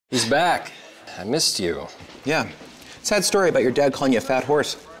He's back. I missed you. Yeah. Sad story about your dad calling you a fat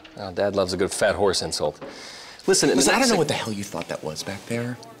horse. Oh, Dad loves a good fat horse insult. Listen, I don't know what the hell you thought that was back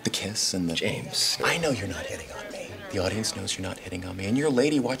there. The kiss and the... James, I know you're not hitting on me. The audience knows you're not hitting on me. And your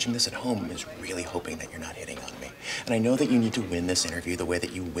lady watching this at home is really hoping that you're not hitting on me. And I know that you need to win this interview the way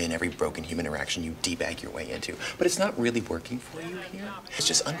that you win every broken human interaction you debag your way into. But it's not really working for you here. It's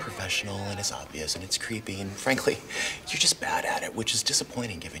just unprofessional and it's obvious and it's creepy. And frankly, you're just bad at it, which is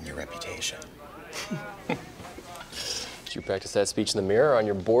disappointing given your reputation. Did you practice that speech in the mirror or on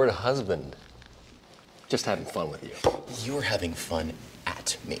your bored husband? Just having fun with you. You're having fun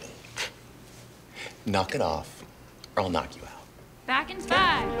at me. Knock it off, or I'll knock you out. Back in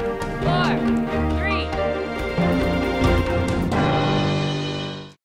 5, 4,